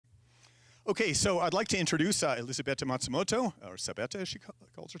Okay, so I'd like to introduce Elisabetta Matsumoto, or Sabetta as she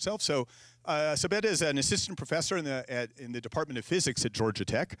calls herself. So Sabetta is an assistant professor in the Department of Physics at Georgia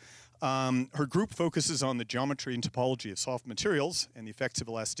Tech. Her group focuses on the geometry and topology of soft materials and the effects of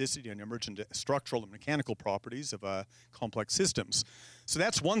elasticity on emergent structural and mechanical properties of complex systems. So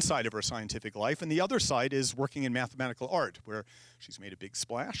that's one side of her scientific life, and the other side is working in mathematical art, where she's made a big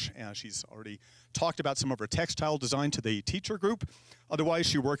splash. She's already talked about some of her textile design to the teacher group. Otherwise,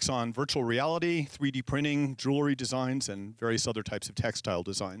 she works on virtual reality, 3D printing, jewelry designs, and various other types of textile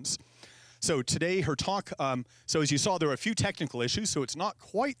designs. So today, her talk, so as you saw, there are a few technical issues, so it's not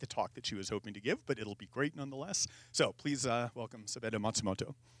quite the talk that she was hoping to give, but it'll be great nonetheless. So please welcome Sabetta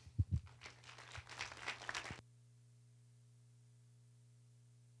Matsumoto.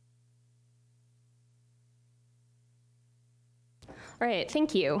 All right,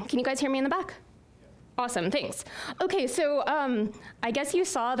 thank you. Can you guys hear me in the back? Awesome, thanks. Okay, so I guess you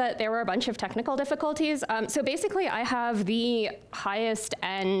saw that there were a bunch of technical difficulties. So basically, I have the highest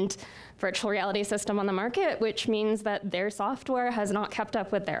end virtual reality system on the market, which means that their software has not kept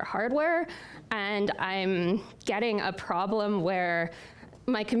up with their hardware. And I'm getting a problem where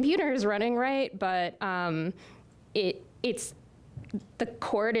my computer is running right, but the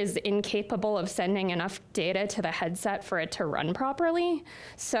cord is incapable of sending enough data to the headset for it to run properly.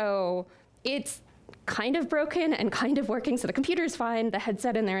 So it's kind of broken and kind of working. So the computer's fine, the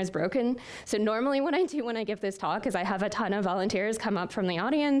headset in there is broken. So normally what I do when I give this talk is I have a ton of volunteers come up from the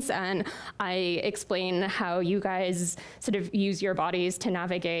audience and I explain how you guys sort of use your bodies to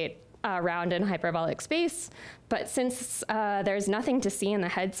navigate around in hyperbolic space. But since there's nothing to see in the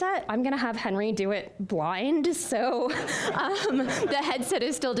headset, I'm gonna have Henry do it blind. So the headset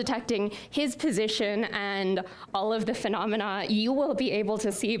is still detecting his position and all of the phenomena you will be able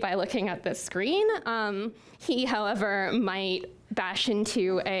to see by looking at the screen. He, however, might bash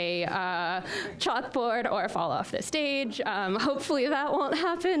into a chalkboard or fall off the stage. Hopefully that won't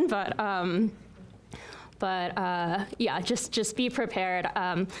happen, but yeah, just be prepared.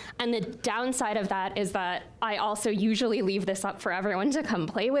 And the downside of that is that I also usually leave this up for everyone to come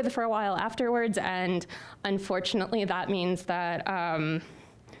play with for a while afterwards, and unfortunately that means that,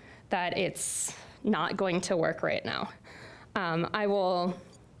 that it's not going to work right now. I will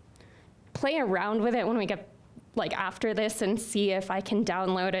play around with it when we get after this and see if I can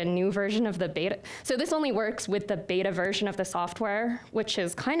download a new version of the beta. So this only works with the beta version of the software, which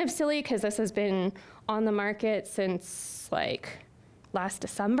is kind of silly because this has been on the market since last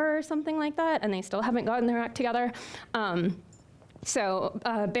December or something like that, and they still haven't gotten their act together. So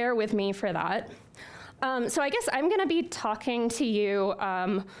bear with me for that. So I guess I'm gonna be talking to you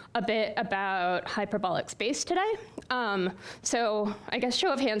a bit about hyperbolic space today. So I guess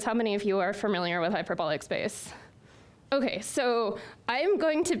show of hands, how many of you are familiar with hyperbolic space? Okay, so I'm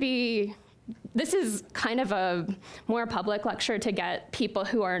going to be, this is kind of a more public lecture to get people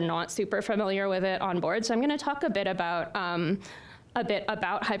who are not super familiar with it on board. So I'm gonna talk a bit about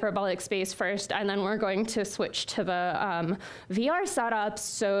hyperbolic space first, and then we're going to switch to the VR setup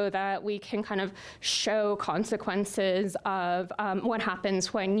so that we can kind of show consequences of what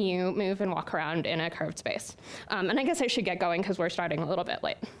happens when you move and walk around in a curved space. And I guess I should get going because we're starting a little bit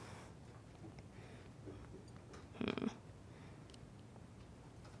late.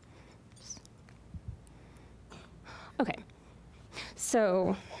 Okay,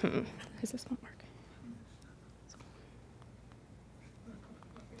 so, is this not working?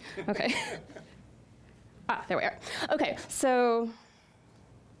 Okay. There we are. Okay, so,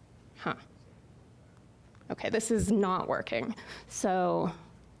 okay, this is not working. So,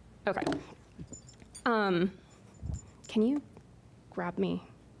 okay. Can you grab me?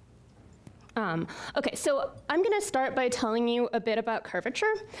 Okay, so I'm gonna start by telling you a bit about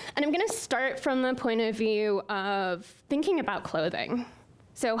curvature, and I'm gonna start from the point of view of thinking about clothing.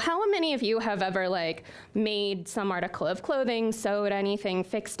 So how many of you have ever made some article of clothing, sewed anything,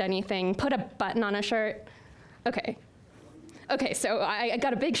 fixed anything, put a button on a shirt? Okay. Okay, so I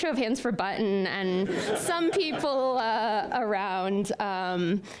got a big show of hands for button, and some people around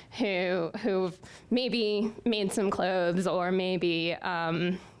who've maybe made some clothes or maybe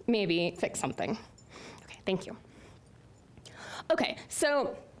fixed something. Okay, thank you. Okay,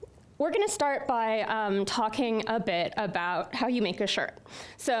 so we're gonna start by talking a bit about how you make a shirt.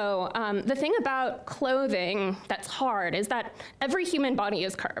 So the thing about clothing that's hard is that every human body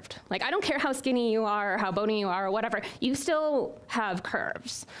is curved. I don't care how skinny you are or how bony you are or whatever, you still have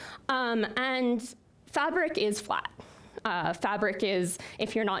curves. And fabric is flat. Fabric is,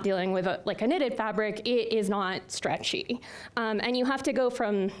 if you're not dealing with a knitted fabric, it is not stretchy. And you have to go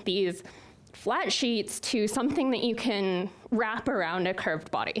from these flat sheets to something that you can wrap around a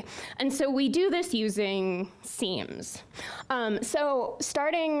curved body. And so we do this using seams. So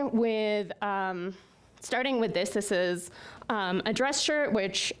starting with this is a dress shirt,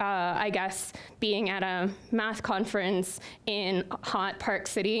 which I guess being at a math conference in hot Park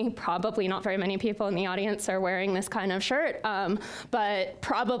City, probably not very many people in the audience are wearing this kind of shirt, but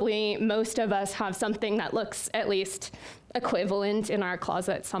probably most of us have something that looks at least equivalent in our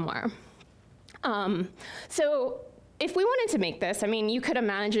closet somewhere. So if we wanted to make this, I mean, you could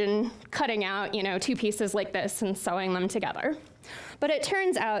imagine cutting out, two pieces like this and sewing them together. But it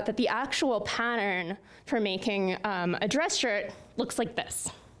turns out that the actual pattern for making a dress shirt looks like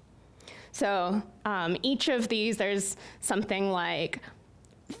this. So each of these, there's something like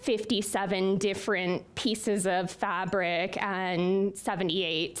 57 different pieces of fabric and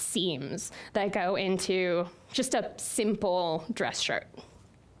 78 seams that go into just a simple dress shirt.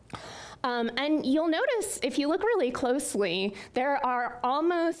 And you'll notice, if you look really closely, there are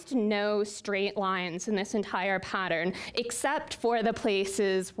almost no straight lines in this entire pattern, except for the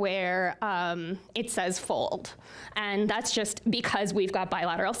places where it says fold. And that's just because we've got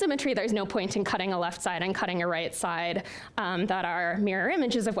bilateral symmetry. There's no point in cutting a left side and cutting a right side that are mirror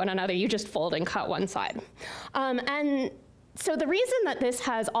images of one another. You just fold and cut one side. And so the reason that this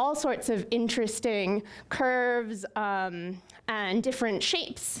has all sorts of interesting curves and different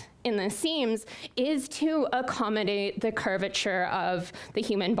shapes in the seams is to accommodate the curvature of the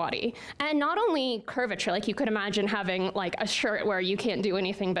human body. And not only curvature, like you could imagine having like a shirt where you can't do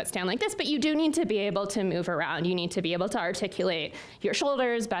anything but stand like this, but you do need to be able to move around. You need to be able to articulate your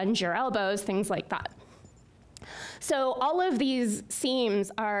shoulders, bend your elbows, things like that. So all of these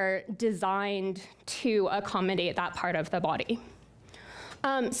seams are designed to accommodate that part of the body.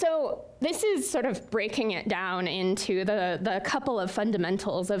 So this is sort of breaking it down into the couple of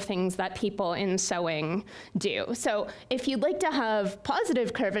fundamentals of things that people in sewing do. So if you'd like to have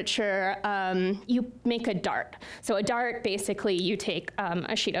positive curvature, you make a dart. So a dart, basically, you take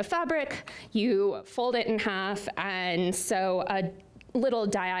a sheet of fabric, you fold it in half, and sew a little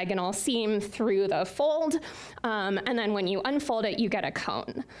diagonal seam through the fold, and then when you unfold it, you get a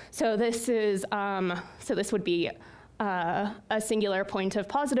cone. So this is, so this would be a singular point of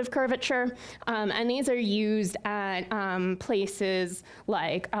positive curvature, and these are used at places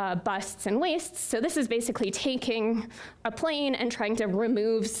like busts and waists. So this is basically taking a plane and trying to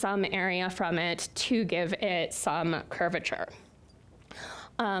remove some area from it to give it some curvature.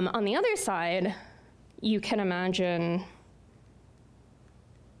 On the other side, you can imagine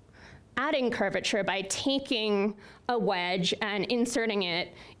adding curvature by taking a wedge and inserting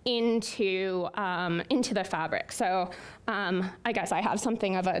it into the fabric. So I guess I have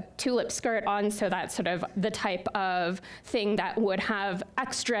something of a tulip skirt on, so that's sort of the type of thing that would have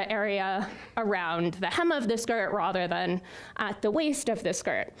extra area around the hem of the skirt rather than at the waist of the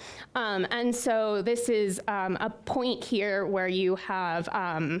skirt. And so this is a point here where you have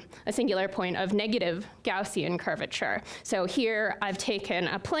a singular point of negative Gaussian curvature. So here I've taken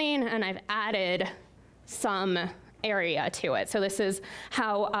a plane and I've added some area to it. So this is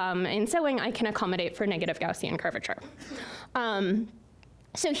how in sewing I can accommodate for negative Gaussian curvature.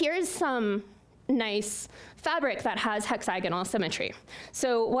 So here's some nice fabric that has hexagonal symmetry.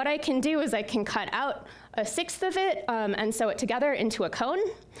 So what I can do is I can cut out a sixth of it and sew it together into a cone.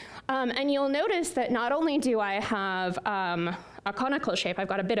 And you'll notice that not only do I have a conical shape, I've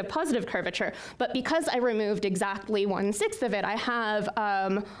got a bit of positive curvature, but because I removed exactly 1/6 of it, I have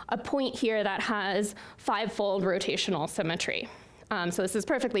a point here that has five-fold rotational symmetry. So this is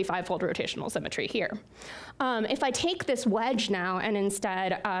perfectly five-fold rotational symmetry here. If I take this wedge now and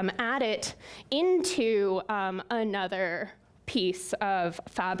instead add it into another piece of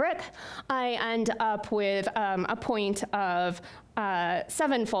fabric, I end up with a point of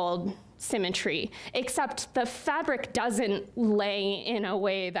seven-fold symmetry, except the fabric doesn't lay in a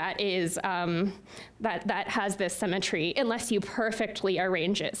way that is that has this symmetry unless you perfectly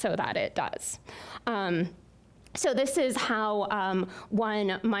arrange it so that it does. So this is how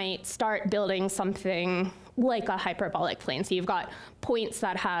one might start building something like a hyperbolic plane. So you've got points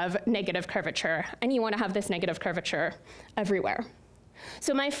that have negative curvature, and you want to have this negative curvature everywhere.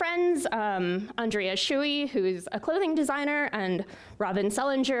 So my friends, Andrea Hawksley, who's a clothing designer, and Robin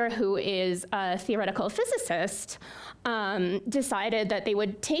Sellinger, who is a theoretical physicist, decided that they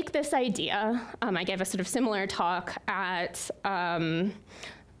would take this idea. I gave a sort of similar talk at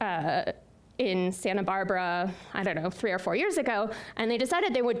in Santa Barbara, I don't know, 3 or 4 years ago, and they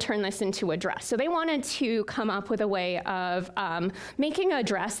decided they would turn this into a dress. So they wanted to come up with a way of making a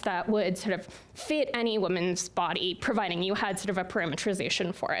dress that would sort of fit any woman's body, providing you had sort of a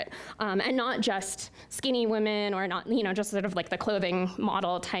parameterization for it. And not just skinny women or not, just sort of like the clothing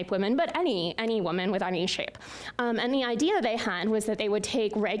model type women, but any woman with any shape. And the idea they had was that they would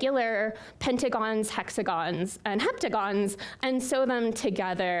take regular pentagons, hexagons, and heptagons and sew them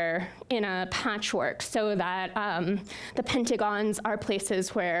together in a patchwork so that the pentagons are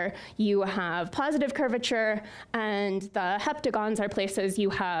places where you have positive curvature and the heptagons are places you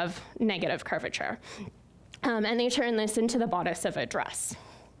have negative curvature. And they turn this into the bodice of a dress.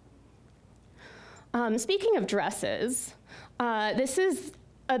 Speaking of dresses, this is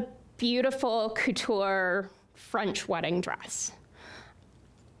a beautiful couture French wedding dress.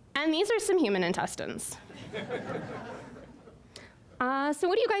 And these are some human intestines. So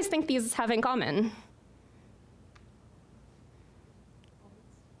what do you guys think these have in common?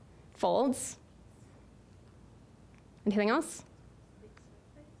 Folds? Anything else?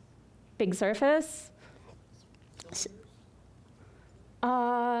 Big surface?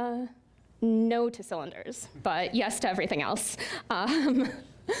 No to cylinders, but yes to everything else.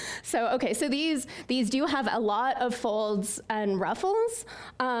 So these do have a lot of folds and ruffles,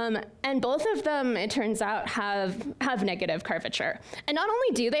 and both of them, it turns out, have negative curvature. And not only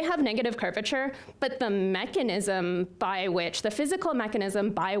do they have negative curvature, but the physical mechanism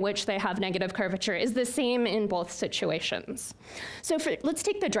by which they have negative curvature is the same in both situations. So let's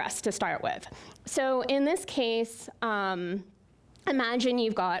take the dress to start with. So in this case, imagine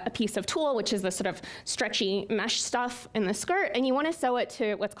you've got a piece of tulle, which is this sort of stretchy mesh stuff in the skirt, and you want to sew it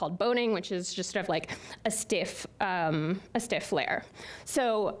to what's called boning, which is just sort of like a stiff layer.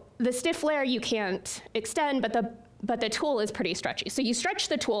 So the stiff layer you can't extend, but the tulle is pretty stretchy. So you stretch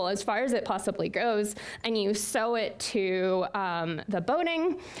the tulle as far as it possibly goes, and you sew it to the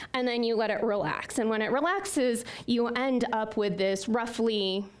boning, and then you let it relax. And when it relaxes, you end up with this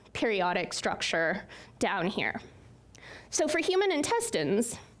roughly periodic structure down here. So for human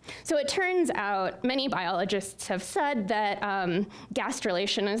intestines, so it turns out many biologists have said that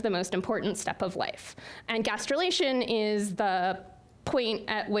gastrulation is the most important step of life. And gastrulation is the point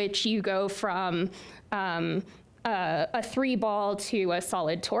at which you go from a 3-ball to a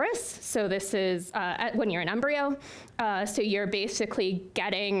solid torus. So this is when you're an embryo. So you're basically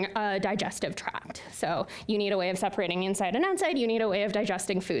getting a digestive tract. So you need a way of separating inside and outside. You need a way of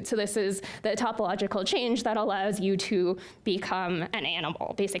digesting food. So this is the topological change that allows you to become an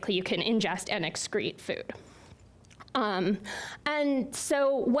animal. Basically, you can ingest and excrete food. And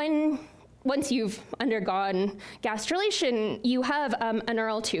so once you've undergone gastrulation, you have a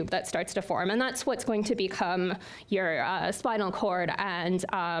neural tube that starts to form, and that's what's going to become your spinal cord and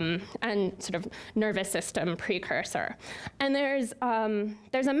sort of nervous system precursor. And there's a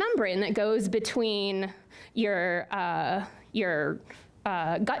membrane that goes between your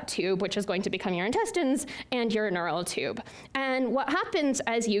gut tube, which is going to become your intestines, and your neural tube. And what happens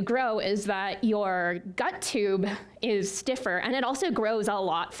as you grow is that your gut tube is stiffer, and it also grows a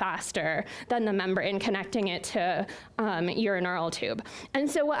lot faster than the membrane connecting it to your neural tube. And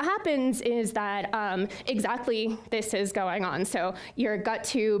so what happens is that exactly this is going on. So your gut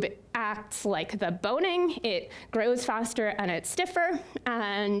tube acts like the boning. It grows faster and it's stiffer,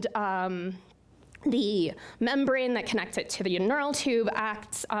 and the membrane that connects it to the neural tube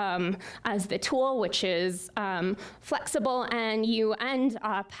acts as the tool, which is flexible, and you end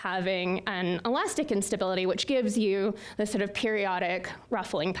up having an elastic instability, which gives you the sort of periodic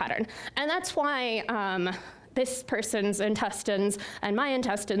ruffling pattern. And that's why this person's intestines and my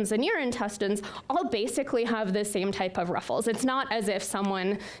intestines and your intestines all basically have the same type of ruffles. It's not as if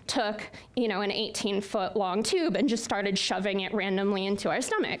someone took, an 18-foot long tube and just started shoving it randomly into our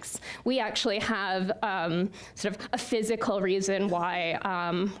stomachs. We actually have sort of a physical reason why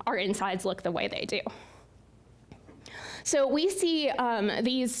our insides look the way they do. So we see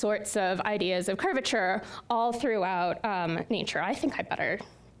these sorts of ideas of curvature all throughout nature. I think I better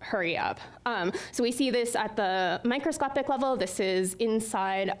hurry up. So we see this at the microscopic level. This is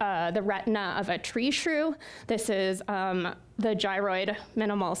inside the retina of a tree shrew. This is the gyroid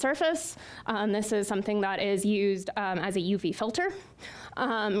minimal surface. This is something that is used as a UV filter.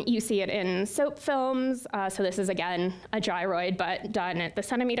 You see it in soap films. So this is, again, a gyroid, but done at the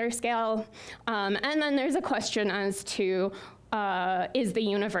centimeter scale. And then there's a question as to, is the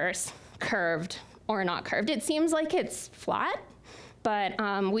universe curved or not curved? It seems like it's flat, but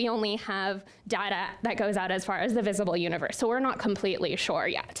we only have data that goes out as far as the visible universe, so we're not completely sure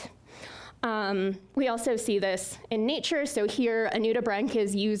yet. We also see this in nature. So here, a nudibranch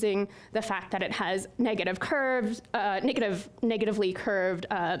is using the fact that it has negatively curved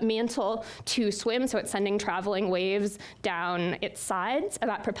mantle to swim. So it's sending traveling waves down its sides, and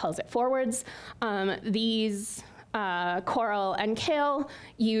that propels it forwards. These coral and kale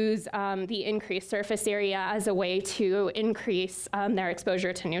use the increased surface area as a way to increase their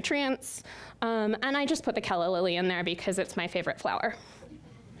exposure to nutrients. And I just put the calla lily in there because it's my favorite flower.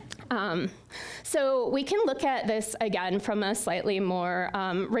 So we can look at this again from a slightly more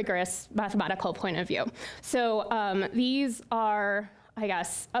rigorous mathematical point of view. So these are, I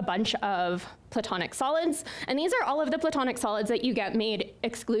guess, a bunch of Platonic solids, and these are all of the Platonic solids that you get made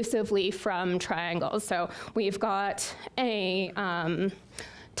exclusively from triangles. So we've got a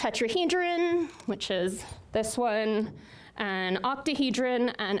tetrahedron, which is this one, an octahedron,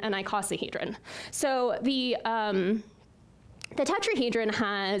 and an icosahedron. So the tetrahedron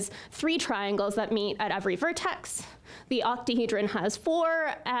has 3 triangles that meet at every vertex. The octahedron has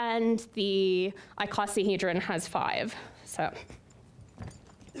 4, and the icosahedron has 5.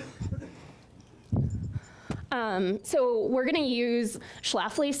 So we're going to use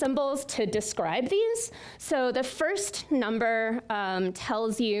Schlafly symbols to describe these. So the first number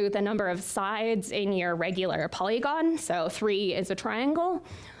tells you the number of sides in your regular polygon. So 3 is a triangle.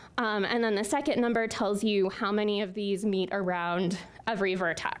 And then the second number tells you how many of these meet around every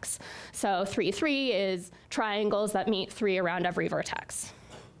vertex. So 3, 3 is triangles that meet 3 around every vertex.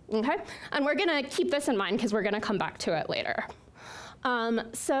 Okay? And we're going to keep this in mind because we're going to come back to it later.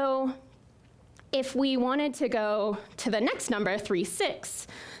 So if we wanted to go to the next number, 3, 6,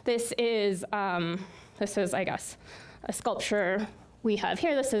 this is, I guess, a sculpture we have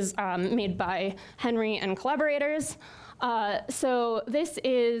here. This is made by Henry and collaborators. So this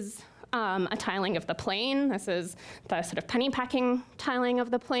is a tiling of the plane. This is the sort of penny packing tiling of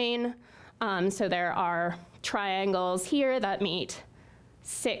the plane. So there are triangles here that meet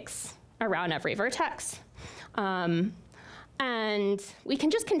 6 around every vertex. And we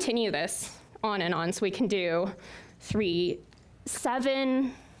can just continue this on and on. So we can do 3,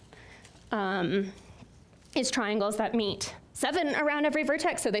 7 is triangles that meet 7 around every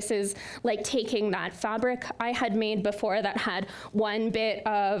vertex. So this is like taking that fabric I had made before that had 1 bit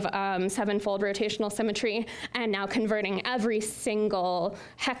of 7-fold rotational symmetry and now converting every single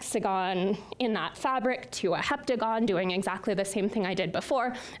hexagon in that fabric to a heptagon, doing exactly the same thing I did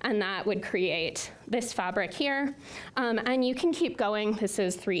before, and that would create this fabric here. And you can keep going. This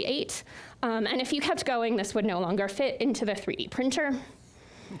is 3, 8. And if you kept going, this would no longer fit into the 3D printer.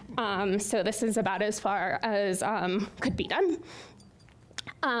 So this is about as far as could be done.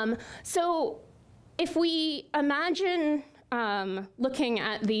 So if we imagine looking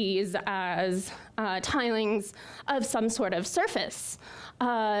at these as tilings of some sort of surface,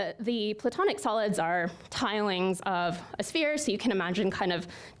 the Platonic solids are tilings of a sphere, so you can imagine kind of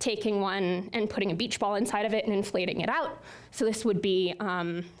taking one and putting a beach ball inside of it and inflating it out. So this would be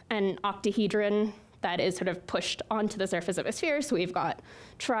an octahedron that is sort of pushed onto the surface of a sphere. So we've got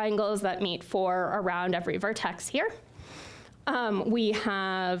triangles that meet 4 around every vertex here. We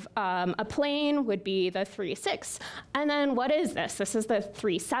have a plane would be the 3, 6. And then what is this? This is the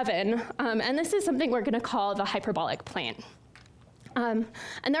 3, 7. And this is something we're going to call the hyperbolic plane. And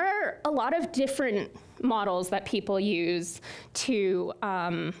there are a lot of different models that people use to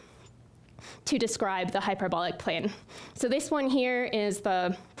describe the hyperbolic plane. So this one here is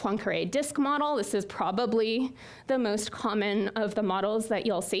the Poincaré disk model. This is probably the most common of the models that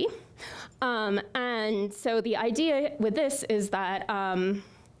you'll see. And so the idea with this is that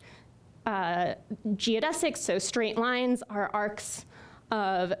geodesics, so straight lines, are arcs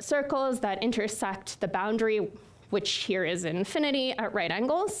of circles that intersect the boundary, which here is infinity, at right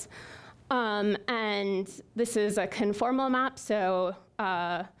angles. And this is a conformal map, so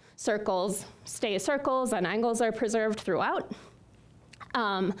circles stay circles and angles are preserved throughout.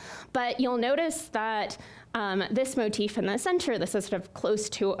 But you'll notice that this motif in the center, this is sort of close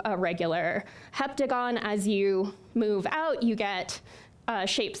to a regular heptagon. As you move out, you get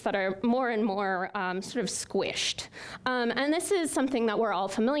shapes that are more and more sort of squished. And this is something that we're all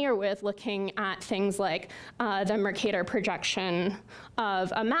familiar with looking at things like the Mercator projection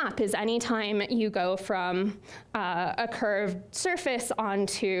of a map, is anytime you go from a curved surface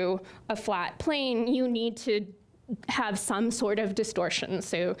onto a flat plane, you need to have some sort of distortion.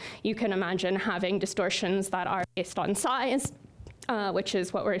 So you can imagine having distortions that are based on size, which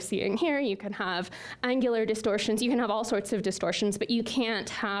is what we're seeing here. You can have angular distortions. You can have all sorts of distortions, but you can't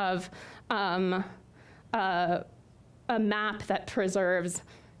have a map that preserves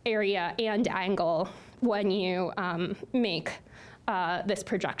area and angle when you make this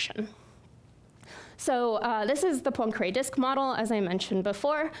projection. So this is the Poincare disk model, as I mentioned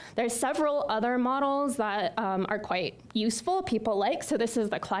before. There's several other models that are quite useful, people like. So this is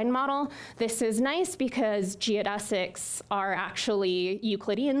the Klein model. This is nice because geodesics are actually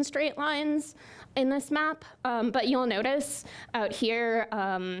Euclidean straight lines in this map, but you'll notice out here,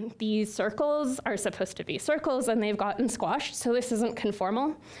 these circles are supposed to be circles and they've gotten squashed, so this isn't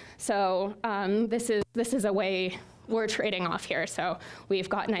conformal. So this is a way we're trading off here. So we've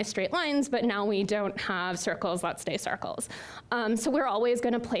got nice straight lines, but now we don't have circles that stay circles. So we're always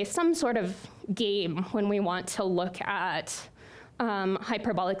gonna play some sort of game when we want to look at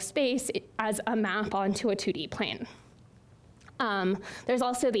hyperbolic space as a map onto a 2D plane. There's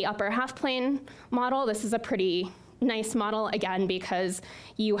also the upper half plane model. This is a pretty nice model, again, because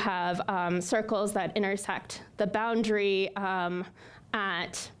you have circles that intersect the boundary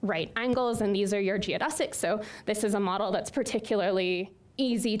at right angles, and these are your geodesics. So this is a model that's particularly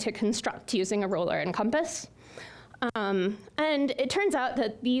easy to construct using a ruler and compass. And it turns out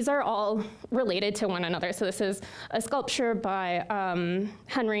that these are all related to one another. So this is a sculpture by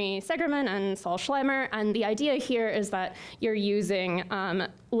Henry Segerman and Saul Schleimer. And the idea here is that you're using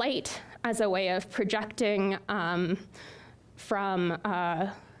light as a way of projecting from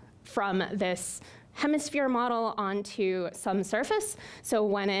this hemisphere model onto some surface. So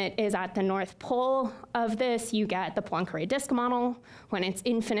when it is at the North Pole of this, you get the Poincare disk model. When it's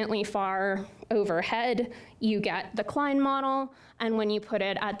infinitely far overhead, you get the Klein model. And when you put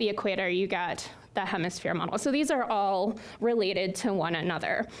it at the equator, you get the hemisphere model. So these are all related to one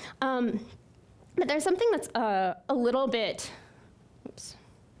another. But there's something that's a little bit, oops.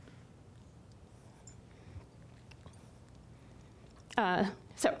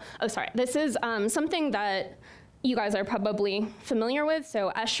 This is something that you guys are probably familiar with.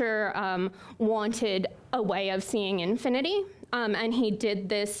 So Escher wanted a way of seeing infinity, and he did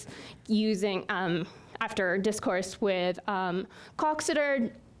this using, after discourse with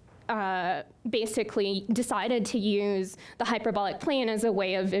Coxeter, basically decided to use the hyperbolic plane as a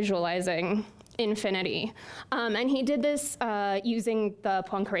way of visualizing infinity. And he did this using the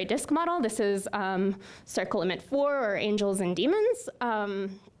Poincare disk model. This is Circle Limit 4, or Angels and Demons.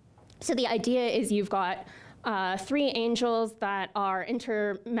 So the idea is you've got 3 angels that are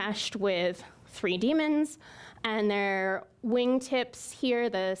intermeshed with 3 demons, and their wingtips here,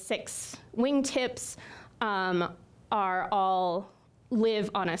 the 6 wingtips, are all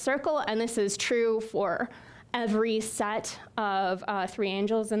live on a circle, and this is true for every set of 3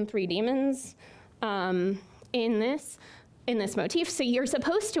 angels and 3 demons in this motif. So you're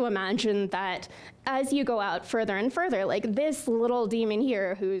supposed to imagine that as you go out further and further, like this little demon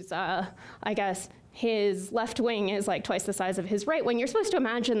here, who's, I guess, his left wing is like twice the size of his right wing, you're supposed to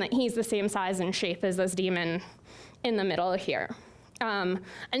imagine that he's the same size and shape as this demon in the middle here. And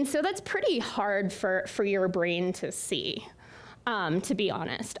so that's pretty hard for your brain to see, to be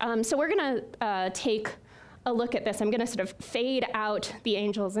honest. So we're gonna take a look at this. I'm gonna sort of fade out the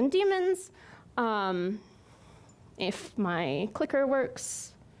angels and demons. If my clicker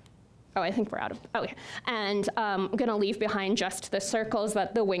works. Oh, I think we're out of, okay. And I'm gonna leave behind just the circles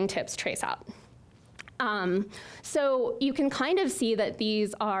that the wingtips trace out. So you can kind of see that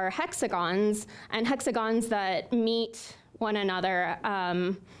these are hexagons, and hexagons that meet one another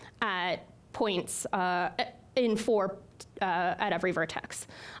at points in 4 at every vertex.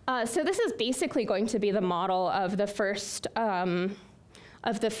 So this is basically going to be the model of the first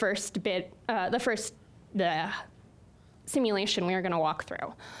simulation we are going to walk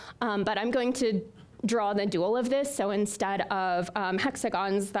through. But I'm going to draw the dual of this. So instead of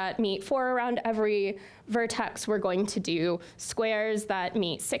hexagons that meet 4 around every vertex, we're going to do squares that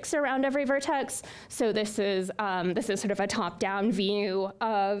meet 6 around every vertex. So this is sort of a top-down view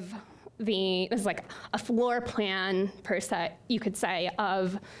of this is like a floor plan, per se, you could say,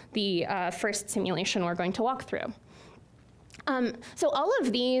 of the first simulation we're going to walk through. So all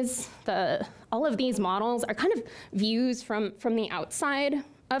of these models are kind of views from the outside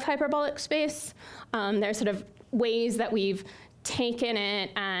of hyperbolic space. They're sort of ways that we've taken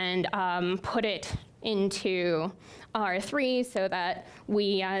it and put it into R3 so that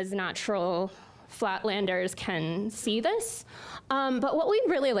we as natural flatlanders can see this. But what we'd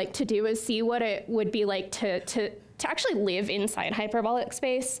really like to do is see what it would be like to actually live inside hyperbolic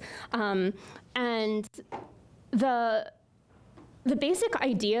space. And the basic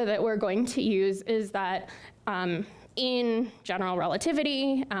idea that we're going to use is that in general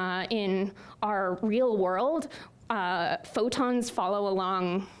relativity, in our real world, photons follow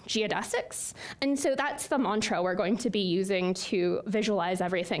along geodesics. And so that's the mantra we're going to be using to visualize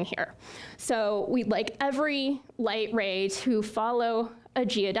everything here. So we'd like every light ray to follow a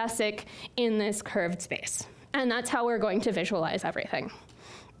geodesic in this curved space. And that's how we're going to visualize everything.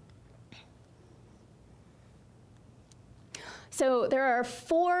 So there are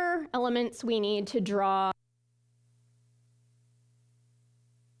 4 elements we need to draw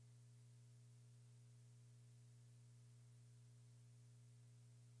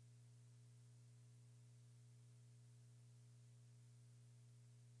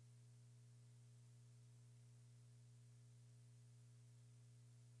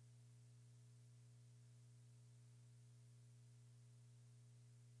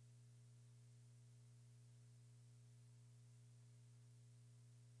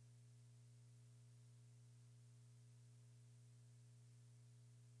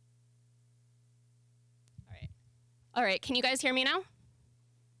All right, can you guys hear me now?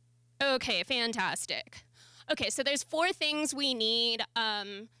 Okay, fantastic. Okay, so there's 4 things we need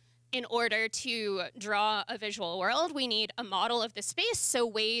in order to draw a visual world. We need a model of the space, so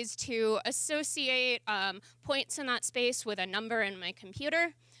ways to associate points in that space with a number in my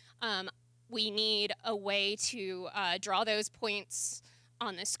computer. We need a way to draw those points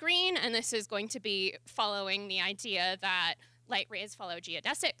on the screen, and this is going to be following the idea that light rays follow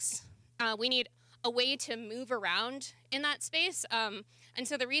geodesics. We need a way to move around in that space. And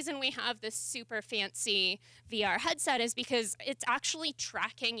so the reason we have this super fancy VR headset is because it's actually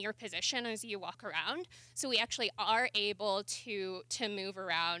tracking your position as you walk around. So we actually are able to move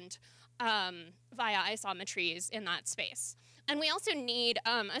around via isometries in that space. And we also need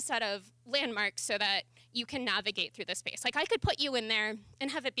a set of landmarks so that you can navigate through the space. Like I could put you in there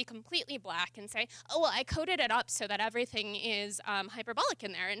and have it be completely black and say, oh, well, I coded it up so that everything is hyperbolic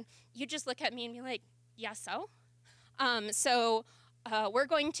in there. And you just look at me and be like, yeah, so? We're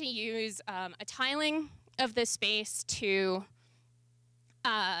going to use a tiling of the space to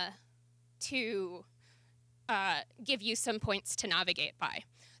give you some points to navigate by.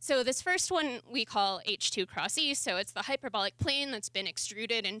 So this first one we call H2 cross E, so it's the hyperbolic plane that's been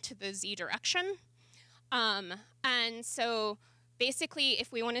extruded into the Z direction. And so basically,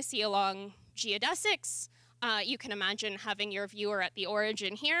 if we want to see along geodesics, you can imagine having your viewer at the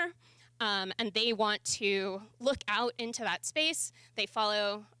origin here, and they want to look out into that space. They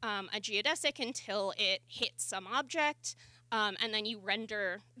follow a geodesic until it hits some object, and then you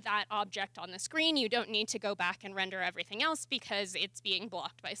render that object on the screen. You don't need to go back and render everything else because it's being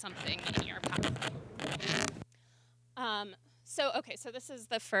blocked by something in your path. Okay, so this is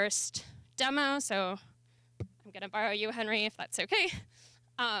the first demo. So I'm going to borrow you, Henry, if that's okay.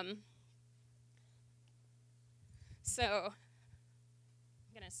 So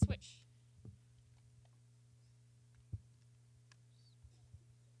I'm going to switch.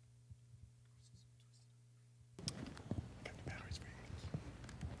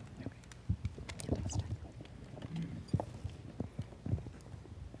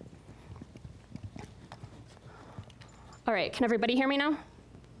 All right, can everybody hear me now?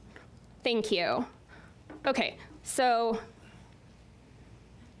 Thank you. Okay, so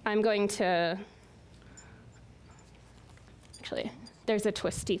I'm going to, actually, there's a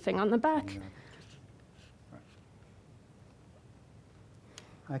twisty thing on the back.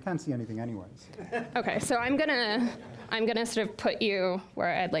 I can't see anything anyways. Okay, so I'm gonna sort of put you where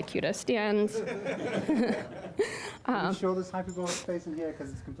I'd like you to stand. Can you show this hyperbolic space in here because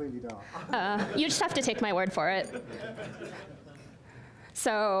it's completely dark? You just have to take my word for it.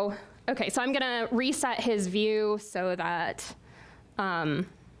 So, okay, so I'm gonna reset his view so that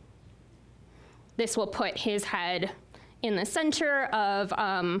this will put his head in the center of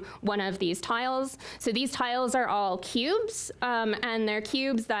one of these tiles. So these tiles are all cubes, and they're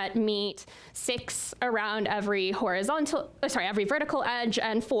cubes that meet 6 around every every vertical edge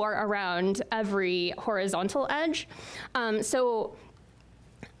and 4 around every horizontal edge. What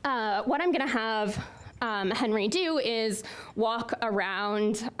I'm gonna have Henry do is walk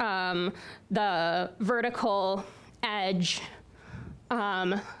around the vertical edge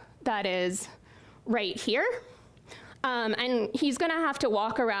that is right here. And he's gonna have to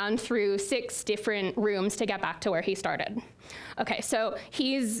walk around through 6 different rooms to get back to where he started. Okay, so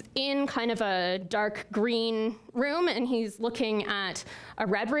he's in kind of a dark green room and he's looking at a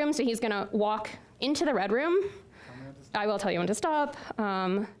red room, so he's gonna walk into the red room. I will tell you when to stop.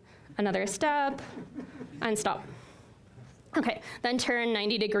 Another step, and stop. Okay, then turn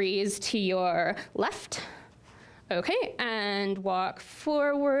 90 degrees to your left. Okay, and walk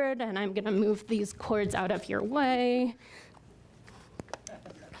forward, and I'm gonna move these cords out of your way.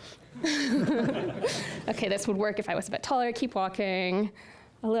 Okay, this would work if I was a bit taller. Keep walking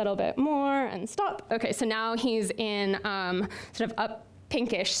a little bit more, and stop. Okay, so now he's in sort of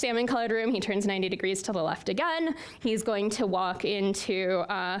pinkish salmon-colored room. He turns 90 degrees to the left again. He's going to walk into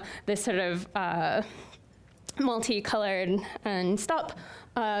this sort of multicolored and stop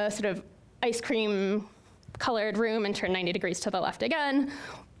sort of ice cream colored room and turn 90 degrees to the left again.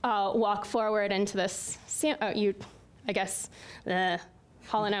 Walk forward into this, I guess,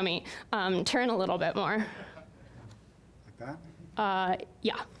 holonomy. Turn a little bit more. Like that?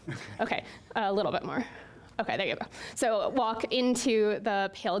 Yeah. Okay, a little bit more. Okay, there you go. So walk into the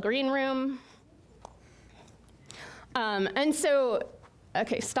pale green room. And so,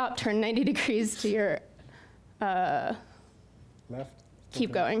 okay, stop, turn 90 degrees to your Left?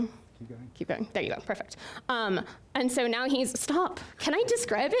 Keep going. Keep going. Keep going. There you go. Perfect. And so now he's stop. Can I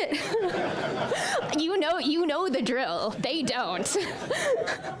describe it? you know the drill. They don't.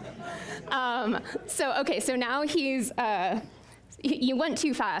 So now he's. You went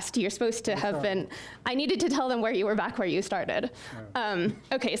too fast. You're supposed to have been. I needed to tell them where you were back where you started.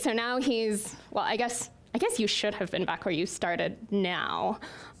 Okay. So now he's. Well, I guess you should have been back where you started now.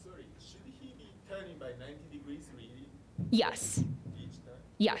 Sorry. Should he be turning by 90 degrees really? Yes. Each time?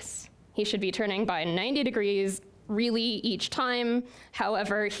 Yes. He should be turning by 90 degrees really each time.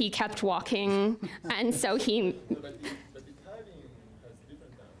 However, he kept walking, and so he... No, but the timing has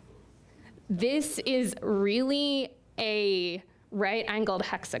different angles. This is really a right-angled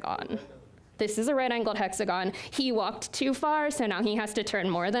hexagon. This is a right-angled hexagon. He walked too far, so now he has to turn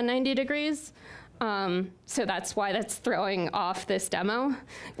more than 90 degrees. So that's why that's throwing off this demo.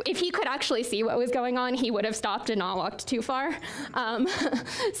 If he could actually see what was going on, he would have stopped and not walked too far.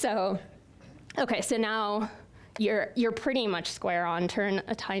 Okay, so now you're pretty much square on. Turn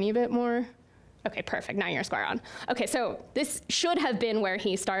a tiny bit more. Okay, perfect, now you're square on. Okay, so this should have been where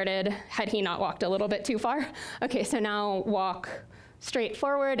he started had he not walked a little bit too far. Okay, so now walk straight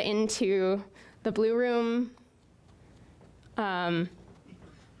forward into the blue room.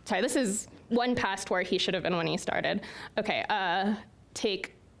 Sorry, this is one past where he should have been when he started. Okay,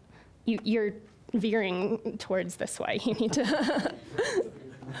 you're veering towards this way. You need to.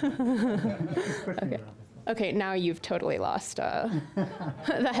 Okay, now you've totally lost,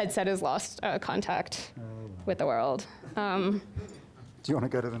 the headset has lost contact with the world. Do you want to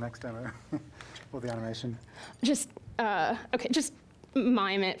go to the next demo? Or the animation? Okay, just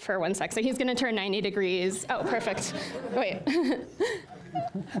mime it for 1 sec. So he's gonna turn 90 degrees. Oh, perfect. Wait.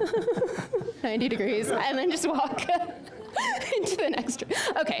 90 degrees, and then just walk into the next room.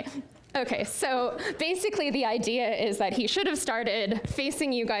 Okay, so basically the idea is that he should have started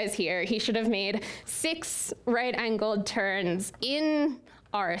facing you guys here. He should have made 6 right-angled turns in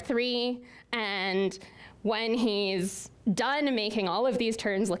R3, and when he's done making all of these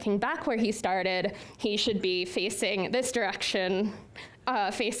turns, looking back where he started, he should be facing this direction,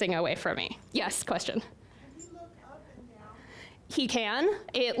 facing away from me. Yes, question? He can.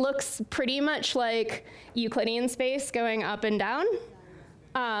 It looks pretty much like Euclidean space going up and down.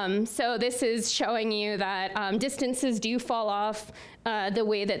 So this is showing you that distances do fall off the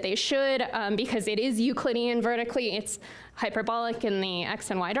way that they should because it is Euclidean vertically. It's hyperbolic in the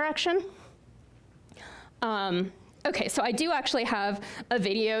x and y direction. Okay, so I do actually have a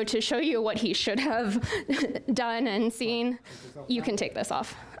video to show you what he should have done and seen. You can take this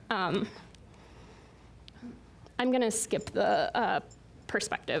off. I'm going to skip the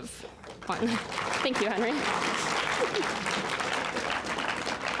perspective one. Thank you, Henry.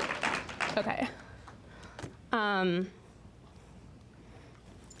 Okay.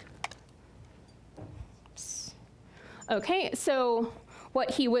 Okay, so what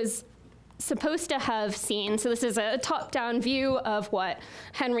he was supposed to have seen, so this is a top-down view of what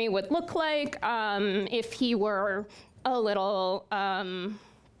Henry would look like if he were a little